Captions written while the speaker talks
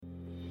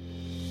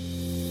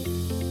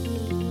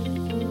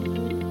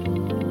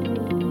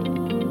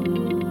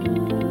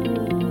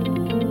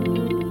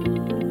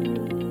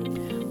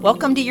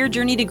Welcome to Your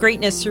Journey to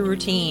Greatness Through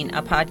Routine,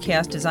 a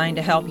podcast designed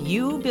to help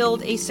you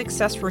build a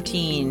success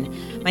routine.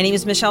 My name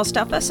is Michelle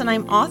Steffes, and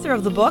I'm author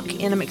of the book,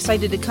 and I'm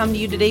excited to come to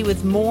you today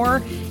with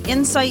more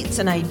insights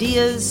and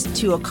ideas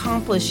to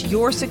accomplish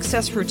your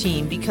success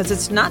routine, because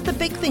it's not the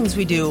big things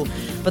we do,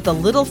 but the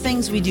little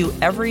things we do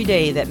every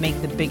day that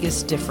make the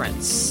biggest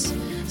difference.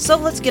 So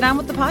let's get on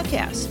with the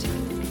podcast.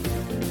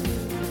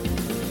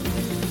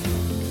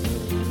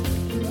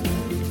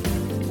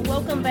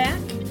 Welcome back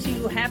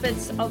to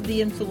Habits of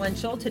the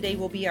Influential. Today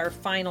will be our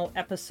final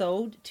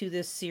episode to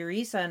this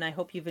series, and I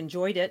hope you've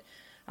enjoyed it.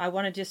 I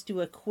want to just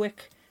do a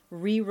quick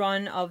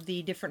rerun of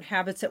the different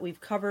habits that we've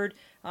covered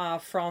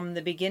from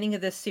the beginning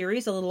of this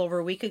series a little over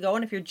a week ago.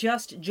 And if you're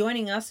just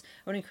joining us,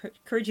 I want to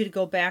encourage you to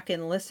go back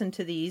and listen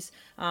to these.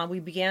 We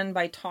began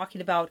by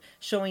talking about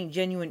showing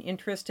genuine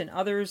interest in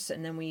others,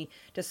 and then we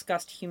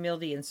discussed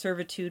humility and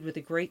servitude with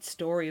a great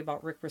story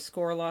about Rick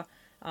Rescorla.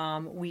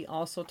 We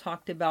also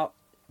talked about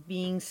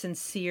being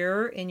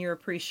sincere in your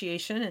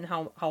appreciation and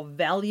how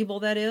valuable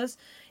that is,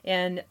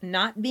 and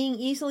not being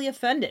easily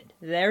offended.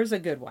 There's a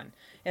good one.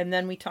 And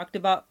then we talked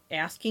about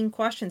asking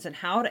questions and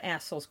how to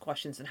ask those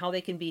questions and how they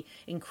can be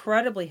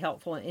incredibly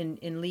helpful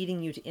in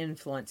leading you to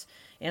influence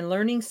and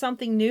learning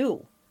something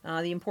new,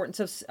 the importance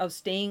of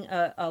staying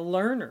a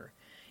learner.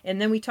 And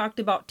then we talked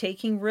about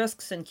taking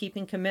risks and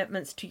keeping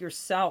commitments to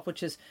yourself,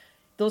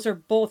 those are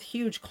both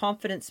huge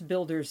confidence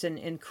builders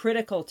and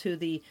critical to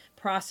the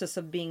process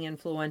of being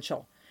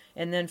influential.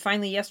 And then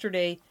finally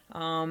yesterday,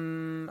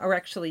 or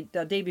actually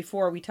the day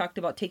before, we talked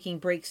about taking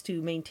breaks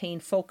to maintain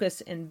focus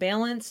and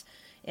balance,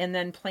 and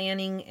then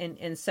planning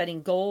and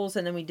setting goals.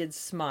 And then we did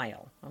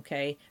SMILE,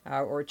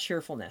 or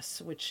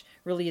cheerfulness, which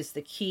really is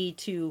the key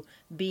to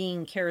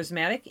being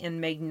charismatic and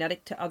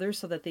magnetic to others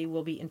so that they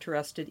will be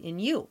interested in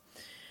you.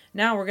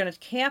 Now we're going to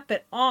cap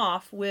it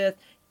off with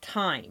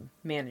time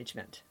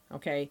management.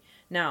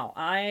 Now,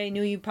 I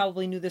knew you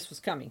probably knew this was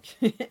coming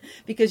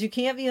because you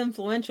can't be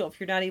influential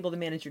if you're not able to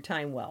manage your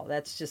time well.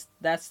 That's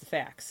the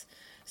facts.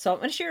 So I'm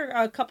going to share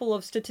a couple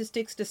of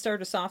statistics to start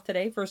us off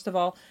today. First of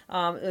all,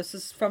 this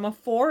is from a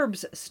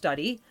Forbes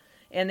study,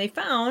 and they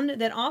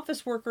found that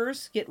office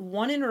workers get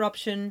one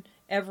interruption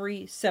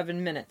every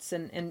 7 minutes.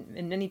 And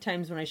many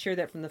times when I share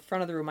that from the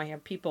front of the room, I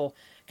have people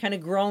kind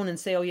of groan and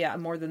say, oh yeah,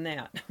 more than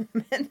that.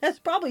 And that's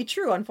probably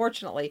true,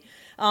 unfortunately.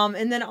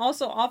 And then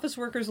also office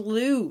workers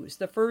lose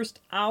the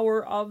first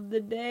hour of the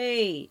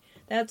day.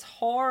 That's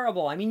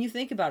horrible. I mean, you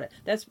think about it.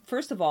 That's,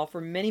 first of all, for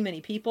many, many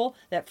people,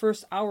 that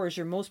first hour is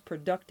your most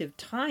productive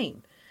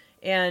time.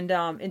 And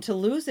to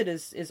lose it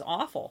is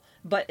awful.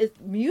 But it's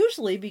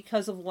usually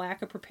because of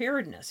lack of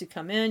preparedness. You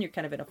come in, you're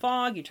kind of in a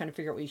fog, you're trying to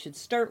figure out what you should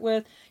start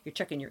with, you're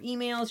checking your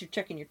emails, you're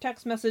checking your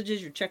text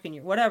messages, you're checking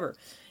your whatever.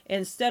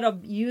 Instead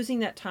of using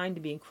that time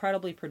to be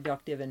incredibly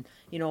productive. And,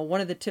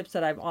 one of the tips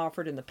that I've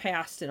offered in the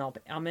past, and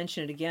I'll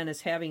mention it again,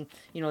 is having,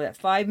 that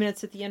 5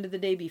 minutes at the end of the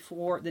day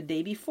before,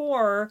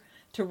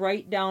 to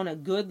write down a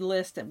good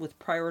list with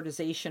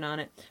prioritization on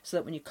it, so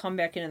that when you come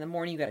back in the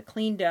morning, you've got a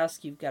clean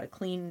desk, you've got a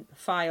clean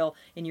file,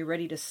 and you're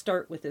ready to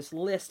start with this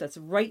list that's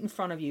right in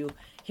front of you.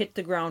 Hit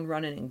the ground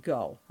running and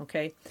go.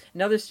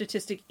 Another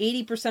statistic,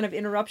 80% of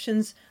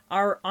interruptions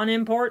are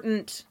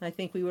unimportant. I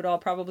think we would all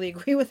probably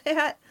agree with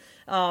that.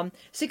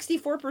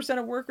 64%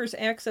 of workers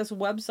access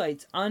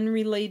websites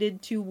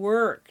unrelated to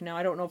work. Now,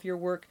 I don't know if your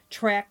work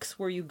tracks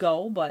where you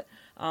go, but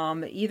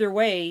either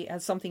way,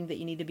 that's something that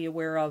you need to be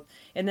aware of.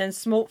 And then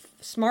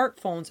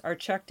smartphones are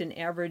checked an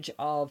average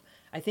of,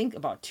 I think,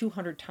 about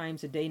 200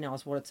 times a day now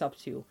is what it's up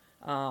to.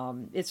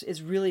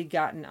 It's really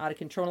gotten out of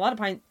control. A lot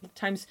of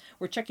times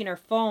we're checking our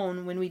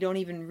phone when we don't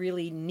even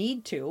really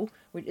need to.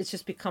 It's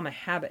just become a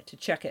habit to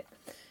check it.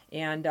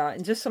 And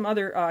just some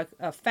other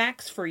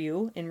facts for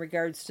you in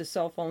regards to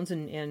cell phones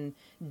and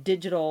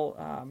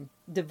digital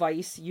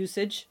device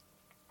usage.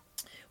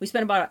 We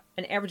spend about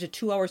an average of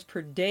 2 hours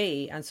per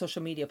day on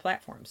social media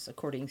platforms,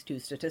 according to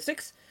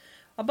statistics.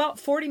 About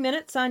 40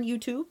 minutes on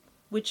YouTube,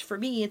 which for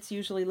me, it's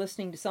usually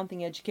listening to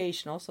something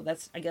educational. So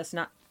that's, I guess,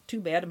 not too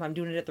bad if I'm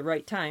doing it at the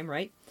right time,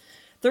 right?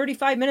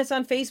 35 minutes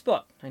on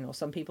Facebook. I know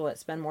some people that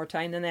spend more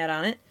time than that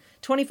on it.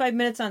 25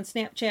 minutes on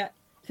Snapchat,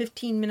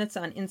 15 minutes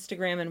on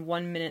Instagram, and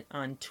 1 minute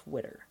on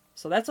Twitter.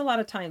 So that's a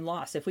lot of time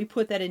lost. If we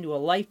put that into a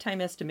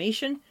lifetime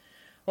estimation,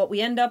 what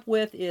we end up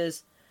with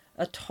is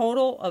a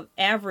total of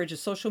average of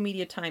social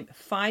media time,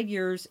 5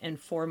 years and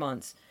 4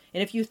 months.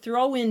 And if you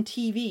throw in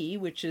TV,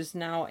 which is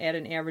now at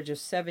an average of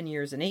 7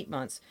 years and 8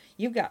 months,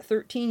 you've got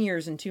 13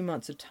 years and 2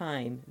 months of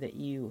time that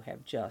you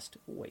have just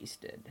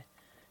wasted.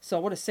 So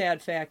what a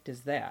sad fact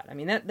is that? I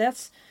mean,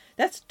 that's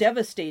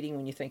devastating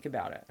when you think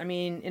about it. I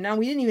mean, and now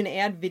we didn't even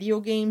add video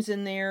games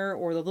in there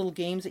or the little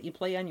games that you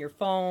play on your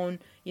phone,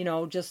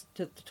 just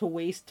to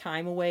waste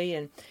time away.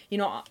 And,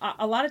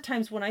 a lot of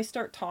times when I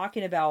start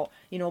talking about,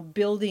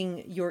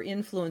 building your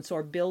influence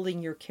or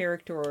building your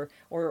character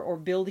or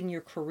building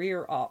your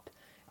career up,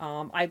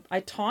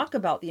 I talk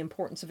about the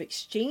importance of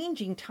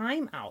exchanging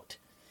time out.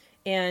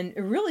 And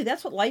really,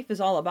 that's what life is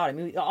all about. I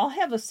mean, we all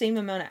have the same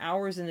amount of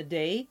hours in the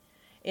day,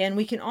 and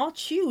we can all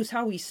choose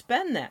how we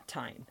spend that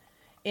time.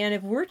 And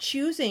if we're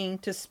choosing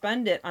to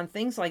spend it on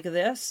things like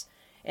this,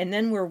 and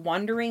then we're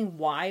wondering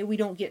why we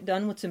don't get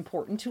done what's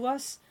important to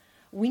us,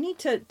 we need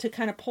to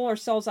kind of pull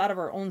ourselves out of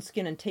our own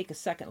skin and take a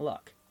second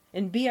look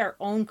and be our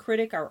own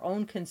critic, our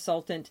own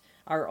consultant,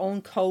 our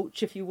own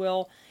coach, if you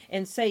will,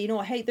 and say, you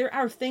know, hey, there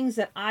are things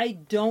that I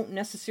don't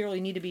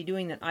necessarily need to be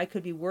doing that I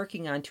could be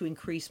working on to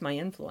increase my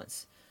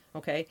influence.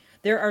 Okay,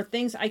 there are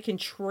things I can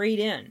trade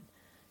in.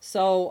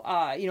 So,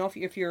 you know,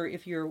 if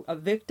you're a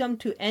victim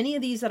to any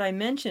of these that I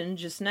mentioned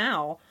just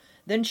now,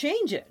 then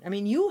change it. I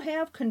mean, you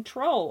have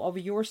control over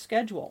your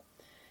schedule,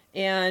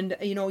 and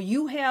you know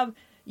you have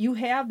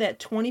that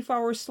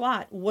 24-hour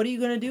slot. What are you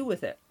going to do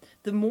with it?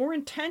 The more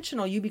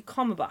intentional you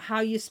become about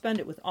how you spend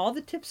it, with all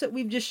the tips that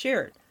we've just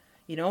shared,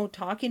 you know,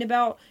 talking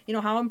about, you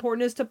know, how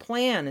important it is to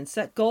plan and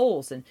set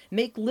goals and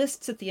make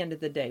lists at the end of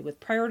the day with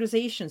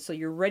prioritization so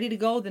you're ready to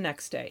go the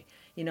next day.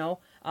 You know,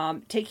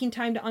 taking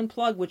time to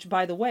unplug, which,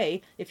 by the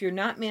way, if you're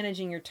not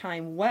managing your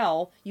time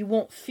well, you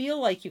won't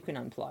feel like you can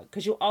unplug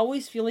because you'll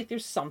always feel like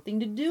there's something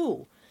to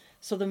do.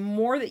 So the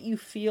more that you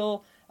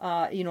feel,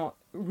 you know,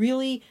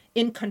 really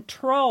in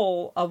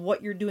control of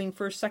what you're doing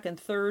first, second,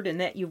 third,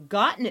 and that you've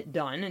gotten it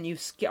done, and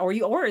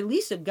or at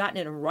least have gotten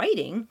it in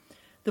writing,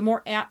 the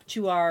more apt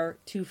you are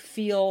to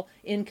feel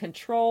in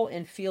control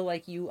and feel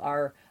like you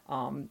are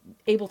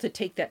able to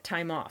take that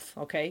time off.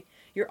 Okay.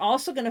 You're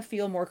also going to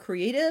feel more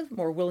creative,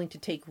 more willing to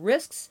take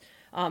risks.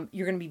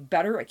 You're going to be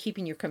better at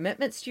keeping your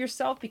commitments to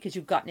yourself because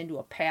you've gotten into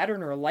a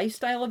pattern or a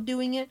lifestyle of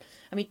doing it.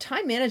 I mean,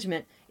 time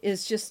management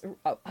is just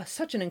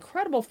such an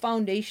incredible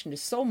foundation to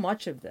so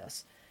much of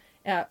this.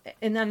 And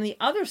then on the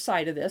other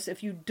side of this,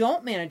 if you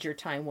don't manage your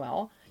time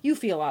well, you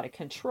feel out of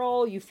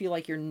control. You feel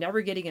like you're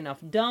never getting enough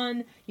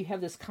done. You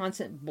have this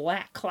constant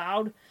black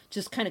cloud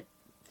just kind of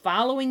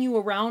following you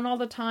around all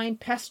the time,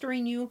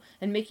 pestering you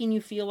and making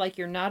you feel like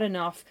you're not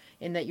enough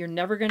and that you're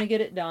never going to get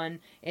it done.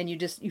 And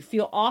you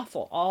feel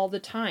awful all the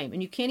time.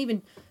 And you can't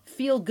even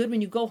feel good when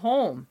you go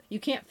home. You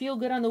can't feel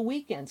good on the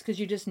weekends because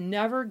you just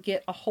never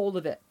get a hold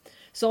of it.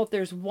 So if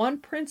there's one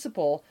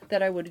principle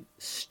that I would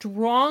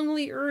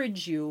strongly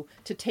urge you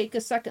to take a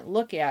second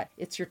look at,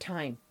 it's your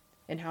time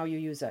and how you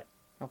use it.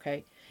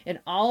 Okay? And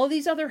all of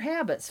these other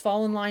habits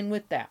fall in line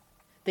with that.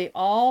 They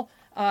all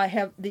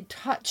they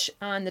touch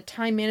on the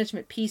time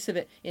management piece of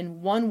it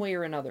in one way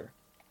or another.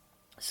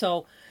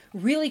 So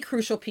really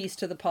crucial piece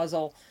to the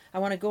puzzle. I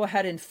want to go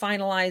ahead and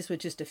finalize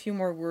with just a few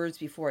more words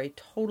before I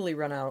totally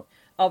run out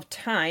of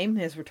time,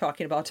 as we're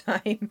talking about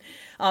time,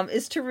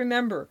 is to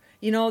remember,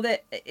 you know,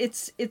 that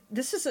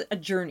this is a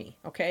journey.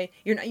 Okay,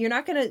 you're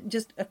not going to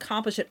just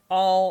accomplish it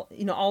all,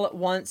 you know, all at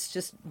once,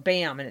 just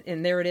bam,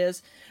 and there it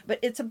is. But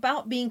it's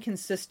about being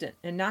consistent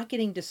and not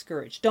getting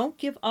discouraged. Don't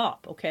give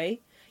up. Okay.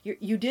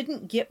 You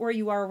didn't get where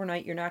you are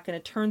overnight. You're not going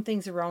to turn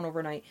things around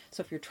overnight. So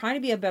if you're trying to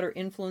be a better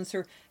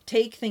influencer,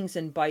 take things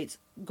in bites.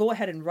 Go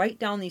ahead and write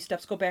down these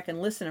steps. Go back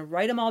and listen and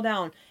write them all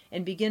down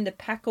and begin to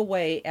peck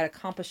away at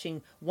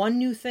accomplishing one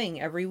new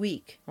thing every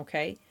week.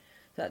 Okay?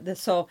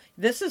 So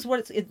this is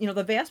what you know,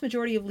 the vast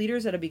majority of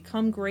leaders that have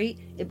become great,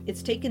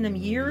 it's taken them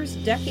years,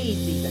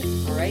 decades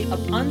even, all right,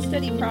 of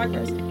unsteady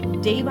progress,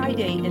 day by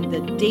day, and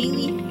the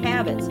daily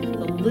habits, the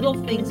little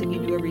things that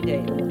you do every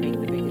day that will make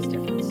the biggest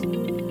difference.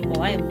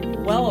 Well, I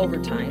am well over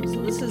time.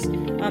 So this is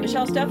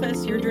Michelle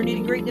Steffes, your Journey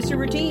to Greatness and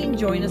Routine.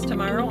 Join us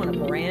tomorrow on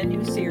a brand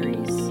new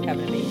series. Have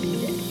an amazing day.